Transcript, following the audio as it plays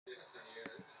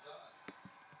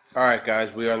All right,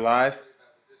 guys, we are live.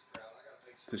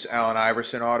 This is Allen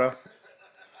Iverson auto.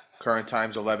 Current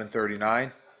time's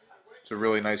 11:39. It's a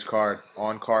really nice card.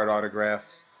 On-card autograph.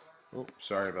 Oh,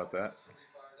 sorry about that.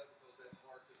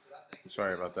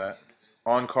 Sorry about that.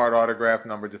 On-card autograph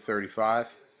number to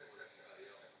 35.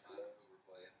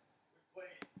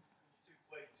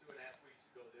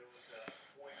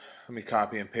 Let me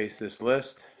copy and paste this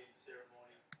list.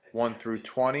 1 through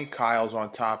 20. Kyle's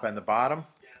on top and the bottom.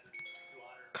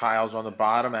 Kyle's on the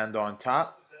bottom and on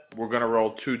top. We're going to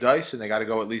roll 2 dice, and they got to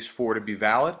go at least 4 to be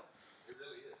valid.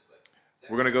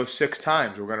 We're going to go 6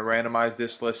 times. We're going to randomize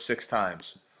this list 6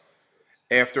 times.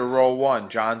 After roll 1,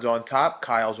 John's on top,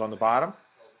 Kyle's on the bottom.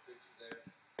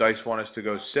 Dice want us to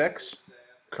go 6.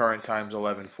 Current time's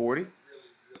 11:40.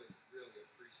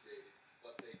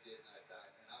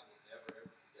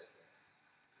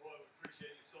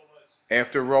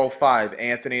 After roll 5,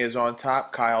 Anthony is on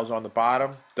top, Kyle's on the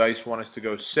bottom. Dice want us to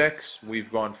go 6.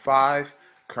 We've gone 5.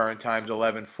 Current time's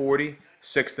 11:40.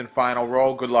 6th and final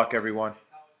roll. Good luck, everyone.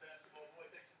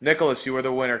 Nicholas, you are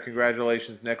the winner.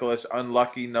 Congratulations, Nicholas.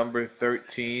 Unlucky number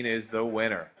 13 is the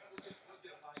winner.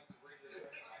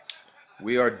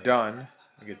 We are done.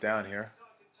 Let me get down here.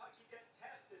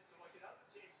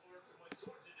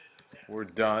 We're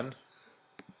done.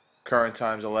 Current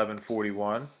time's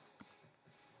 11:41.